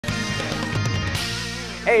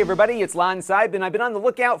Hey everybody, it's Lon.TV, and I've been on the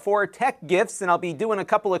lookout for tech gifts, and I'll be doing a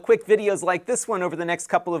couple of quick videos like this one over the next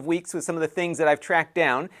couple of weeks with some of the things that I've tracked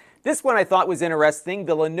down. This one I thought was interesting,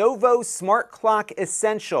 the Lenovo Smart Clock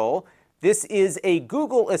Essential. This is a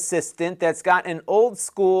Google Assistant that's got an old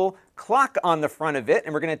school clock on the front of it,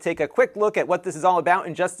 and we're going to take a quick look at what this is all about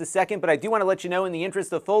in just a second, but I do want to let you know, in the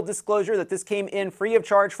interest of full disclosure, that this came in free of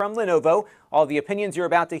charge from Lenovo. All the opinions you're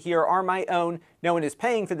about to hear are my own. No one is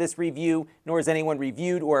paying for this review, nor has anyone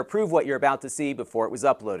reviewed or approved what you're about to see before it was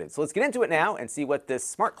uploaded. So let's get into it now and see what this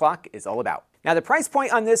smart clock is all about. Now, the price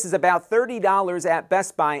point on this is about $30 at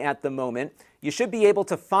Best Buy at the moment. You should be able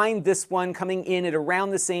to find this one coming in at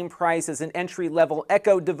around the same price as an entry-level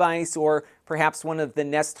Echo device or perhaps one of the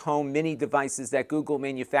Nest Home mini devices that Google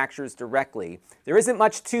manufactures directly. There isn't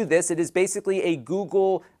much to this. It is basically a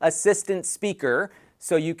Google Assistant speaker,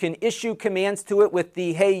 so you can issue commands to it with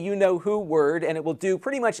the "Hey, you know who" word, and it will do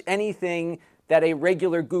pretty much anything that a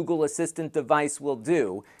regular Google Assistant device will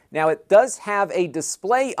do. Now, it does have a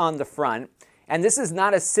display on the front, and this is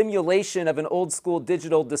not a simulation of an old school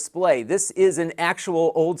digital display. This is an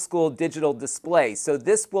actual old school digital display. So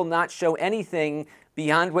this will not show anything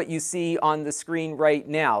beyond what you see on the screen right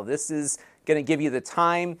now. This is going to give you the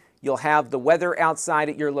time. You'll have the weather outside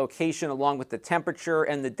at your location along with the temperature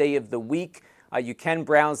and the day of the week. You can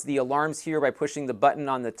browse the alarms here by pushing the button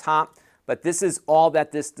on the top, but this is all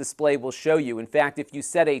that this display will show you. In fact, if you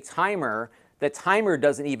set a timer, the timer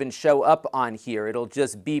doesn't even show up on here. It'll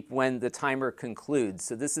just beep when the timer concludes.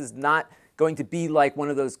 So this is not going to be like one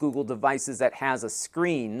of those Google devices that has a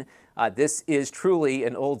screen. This is truly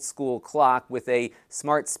an old school clock with a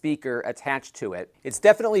smart speaker attached to it. It's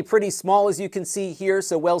definitely pretty small, as you can see here,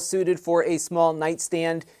 so well suited for a small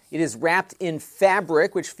nightstand. It is wrapped in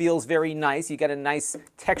fabric, which feels very nice. You got a nice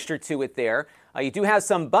texture to it there. You do have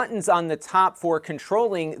some buttons on the top for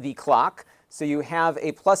controlling the clock. So you have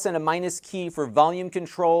a plus and a minus key for volume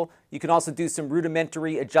control. You can also do some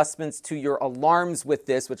rudimentary adjustments to your alarms with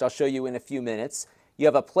this, which I'll show you in a few minutes. You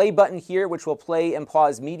have a play button here, which will play and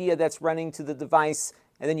pause media that's running to the device.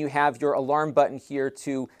 And then you have your alarm button here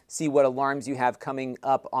to see what alarms you have coming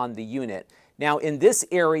up on the unit. Now, in this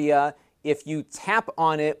area, if you tap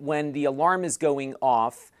on it when the alarm is going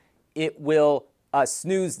off, it will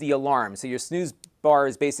snooze the alarm. So your snooze bar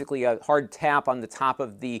is basically a hard tap on the top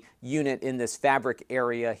of the unit in this fabric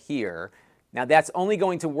area here. Now, that's only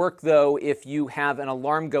going to work, though, if you have an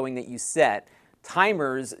alarm going that you set.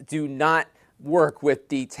 Timers do not work with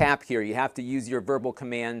the tap here. You have to use your verbal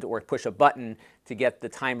command or push a button to get the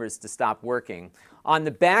timers to stop working. On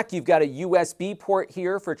the back, you've got a USB port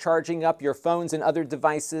here for charging up your phones and other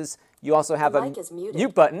devices. You also have a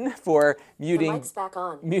mute button for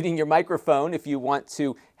muting your microphone if you want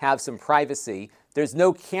to have some privacy. There's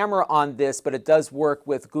no camera on this, but it does work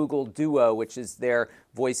with Google Duo, which is their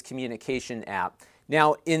voice communication app.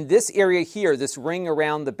 Now, in this area here, this ring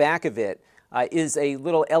around the back of it, is a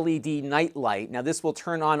little LED nightlight. Now, this will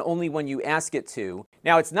turn on only when you ask it to.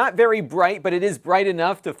 Now, it's not very bright, but it is bright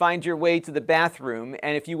enough to find your way to the bathroom.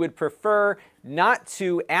 And if you would prefer not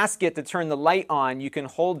to ask it to turn the light on, you can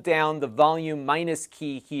hold down the volume minus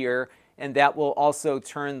key here, and that will also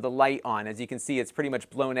turn the light on. As you can see, it's pretty much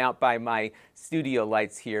blown out by my studio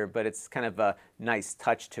lights here, but it's kind of a nice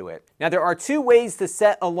touch to it. Now, there are two ways to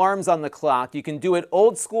set alarms on the clock. You can do it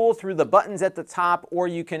old school through the buttons at the top, or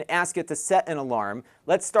you can ask it to set an alarm.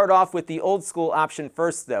 Let's start off with the old school option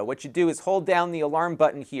first, though. What you do is hold down the alarm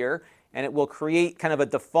button here, and it will create kind of a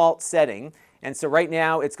default setting. And so right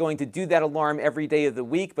now, it's going to do that alarm every day of the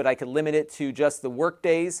week, but I can limit it to just the work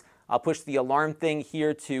days. I'll push the alarm thing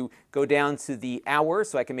here to go down to the hour,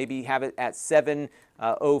 so I can maybe have it at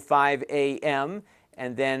 7:05 a.m.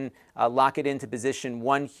 and then lock it into position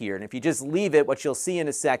 1 here. And if you just leave it, what you'll see in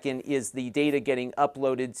a second is the data getting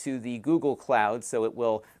uploaded to the Google Cloud, so it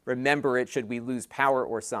will remember it should we lose power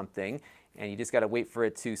or something. And you just got to wait for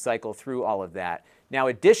it to cycle through all of that. Now,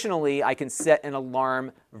 additionally, I can set an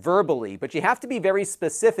alarm verbally, but you have to be very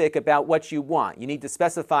specific about what you want. You need to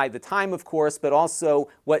specify the time, of course, but also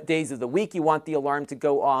what days of the week you want the alarm to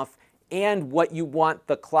go off and what you want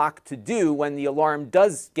the clock to do when the alarm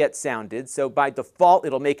does get sounded. So by default,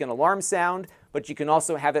 it'll make an alarm sound, but you can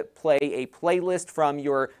also have it play a playlist from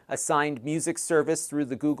your assigned music service through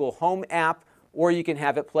the Google Home app, or you can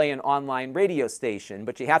have it play an online radio station,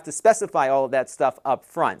 but you have to specify all of that stuff up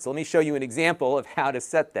front. So let me show you an example of how to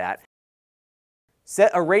set that.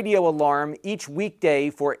 Set a radio alarm each weekday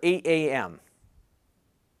for 8 a.m.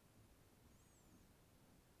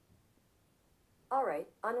 All right,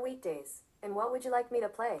 on weekdays. And what would you like me to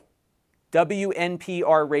play?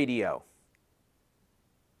 WNPR radio.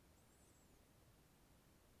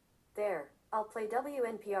 There. I'll play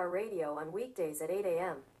WNPR radio on weekdays at 8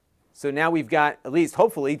 a.m. So now we've got at least,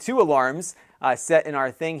 hopefully, 2 alarms set in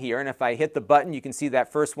our thing here. And if I hit the button, you can see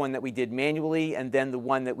that first one that we did manually and then the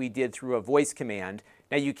one that we did through a voice command.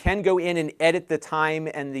 Now you can go in and edit the time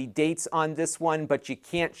and the dates on this one, but you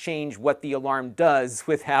can't change what the alarm does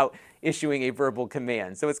without issuing a verbal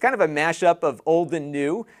command. So it's kind of a mashup of old and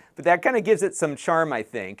new, but that kind of gives it some charm, I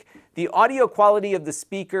think. The audio quality of the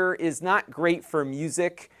speaker is not great for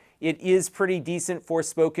music. It is pretty decent for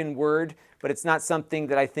spoken word, but it's not something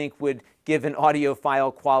that I think would give an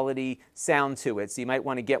audiophile quality sound to it. So you might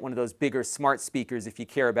want to get one of those bigger smart speakers if you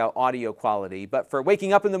care about audio quality. But for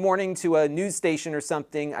waking up in the morning to a news station or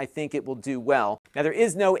something, I think it will do well. Now there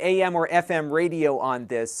is no AM or FM radio on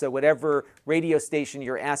this, so whatever radio station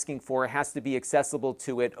you're asking for has to be accessible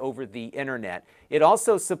to it over the internet. It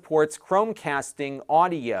also supports Chromecasting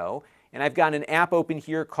audio. And I've got an app open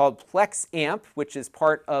here called Plex Amp, which is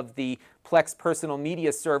part of the Plex personal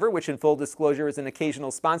media server, which in full disclosure is an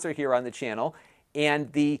occasional sponsor here on the channel.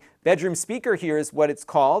 And the bedroom speaker here is what it's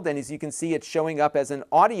called. And as you can see, it's showing up as an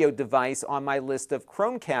audio device on my list of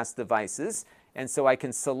Chromecast devices. And so I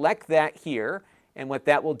can select that here. And what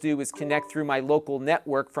that will do is connect through my local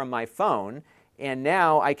network from my phone. And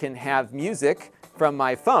now I can have music from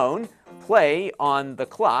my phone play on the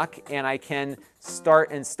clock, and I can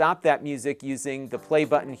start and stop that music using the play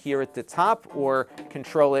button here at the top or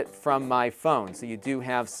control it from my phone. So you do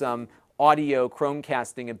have some audio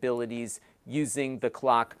Chromecasting abilities using the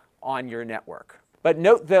clock on your network. But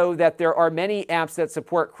note, though, that there are many apps that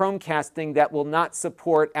support Chromecasting that will not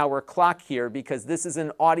support our clock here because this is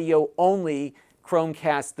an audio-only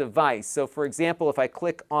Chromecast device. So for example, if I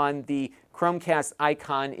click on the Chromecast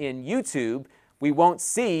icon in YouTube, we won't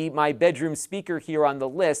see my bedroom speaker here on the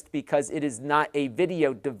list because it is not a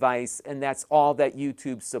video device, and that's all that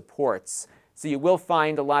YouTube supports. So you will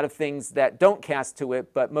find a lot of things that don't cast to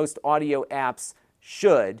it, but most audio apps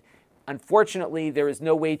should. Unfortunately, there is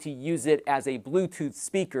no way to use it as a Bluetooth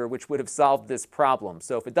speaker, which would have solved this problem.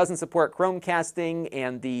 So if it doesn't support Chromecasting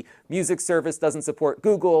and the music service doesn't support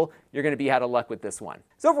Google, you're going to be out of luck with this one.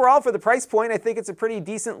 So overall, for the price point, I think it's a pretty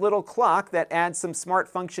decent little clock that adds some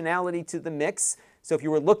smart functionality to the mix. So if you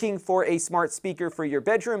were looking for a smart speaker for your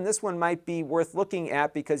bedroom, this one might be worth looking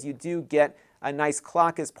at because you do get a nice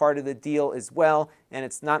clock as part of the deal as well, and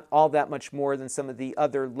it's not all that much more than some of the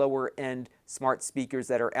other lower-end smart speakers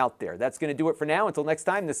that are out there. That's going to do it for now. Until next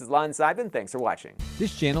time, this is Lon.TV. Thanks for watching.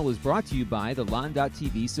 This channel is brought to you by the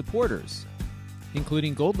Lon.TV supporters,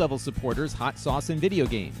 including gold-level supporters Hot Sauce and Video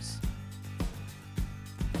Games,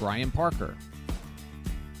 Brian Parker,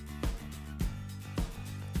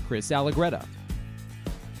 Chris Allegretta,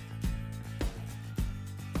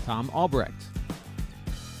 Tom Albrecht,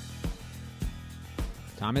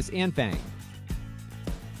 Thomas Anfang,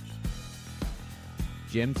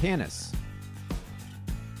 Jim Tanis,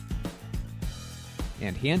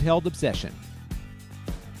 and Handheld Obsession.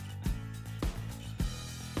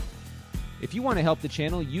 If you want to help the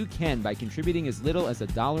channel, you can by contributing as little as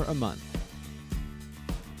 $1 a month.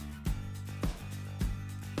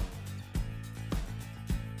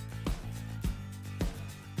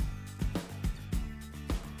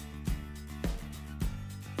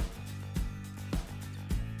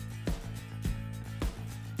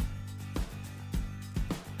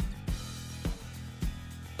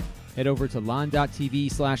 Head over to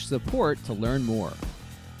Lon.TV/support to learn more.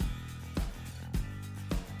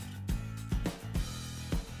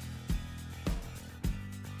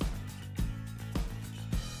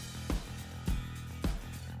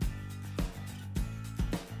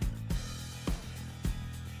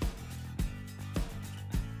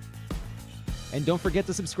 And don't forget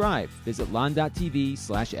to subscribe. Visit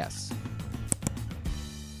Lon.TV/s.